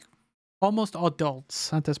like almost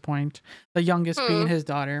adults at this point. The youngest being his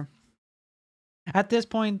daughter. At this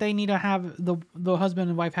point, they need to have the husband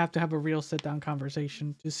and wife have to have a real sit down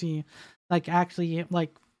conversation to see, like, actually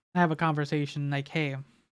like have a conversation like, hey,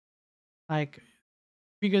 like,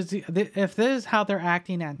 because if this is how they're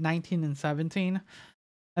acting at 19 and 17,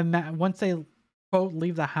 and once they quote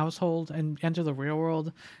leave the household and enter the real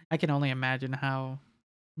world, I can only imagine how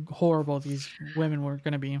horrible these women were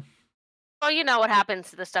going to be. Well, you know what happens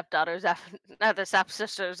to the stepdaughters after the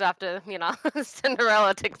stepsisters after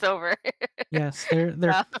Cinderella takes over. Yes,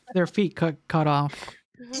 their feet cut off.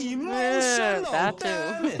 Emotional That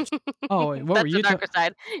damage. too. Oh, wait, what That's were the you darker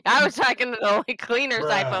side. I was talking to the like, cleaner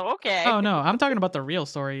side, Bruh. but okay. Oh no, I'm talking about the real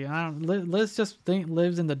story. I don't. Liz just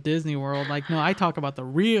lives in the Disney world. Like, no, I talk about the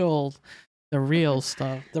real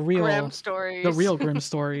stuff. The Grim real stories. grim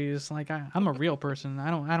stories. Like, I'm a real person. I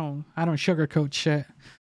don't sugarcoat shit.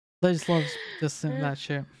 Liz loves just that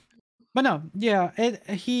shit. But no, yeah,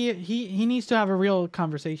 he needs to have a real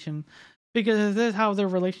conversation, because if this is how their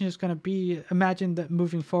relationship is gonna be, imagine that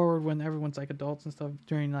moving forward when everyone's like adults and stuff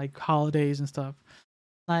during like holidays and stuff.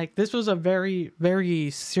 Like, this was a very,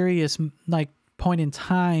 very serious like point in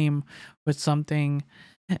time with something,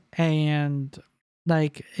 and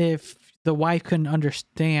like if the wife couldn't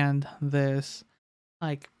understand this,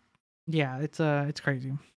 like, yeah, it's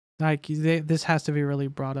crazy. Like, this has to be really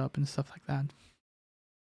brought up and stuff like that.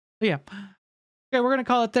 But yeah. Okay, we're gonna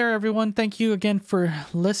call it there, everyone. Thank you again for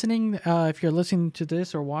listening. If you're listening to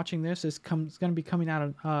this or watching this, it's gonna be came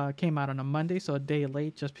out on a Monday, so a day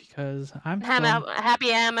late, just because I'm still. Happy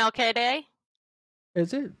MLK Day.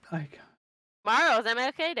 Is it like Tomorrow's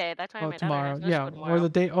MLK Day. That's why I made tomorrow? that Yeah, or tomorrow. the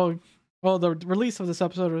day. Oh, the release of this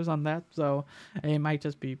episode was on that, so it might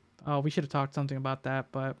just be. Oh, we should have talked something about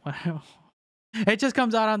that, but it just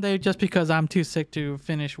comes out on day just because I'm too sick to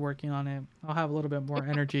finish working on it. I'll have a little bit more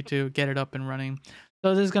energy to get it up and running.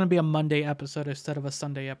 So this is going to be a Monday episode instead of a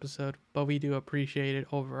Sunday episode, but we do appreciate it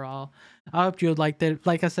overall. I hope you liked it.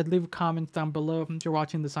 Like I said, leave comments down below if you're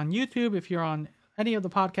watching this on YouTube. If you're on any of the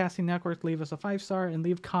podcasting networks, leave us a 5-star and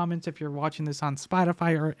leave comments if you're watching this on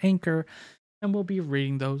Spotify or Anchor, and we'll be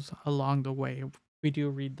reading those along the way. We do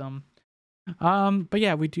read them. But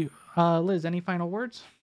yeah, we do. Liz, any final words?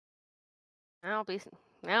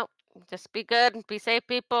 Nope. Just be good. Be safe,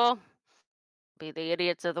 people. Be the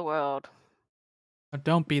idiots of the world.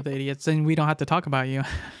 Don't be the idiots, and we don't have to talk about you.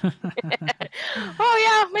 Oh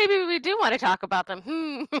yeah, maybe we do want to talk about them.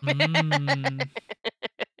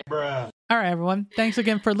 Bruh. All right, everyone. Thanks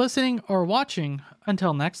again for listening or watching.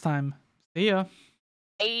 Until next time. See ya.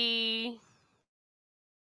 Bye.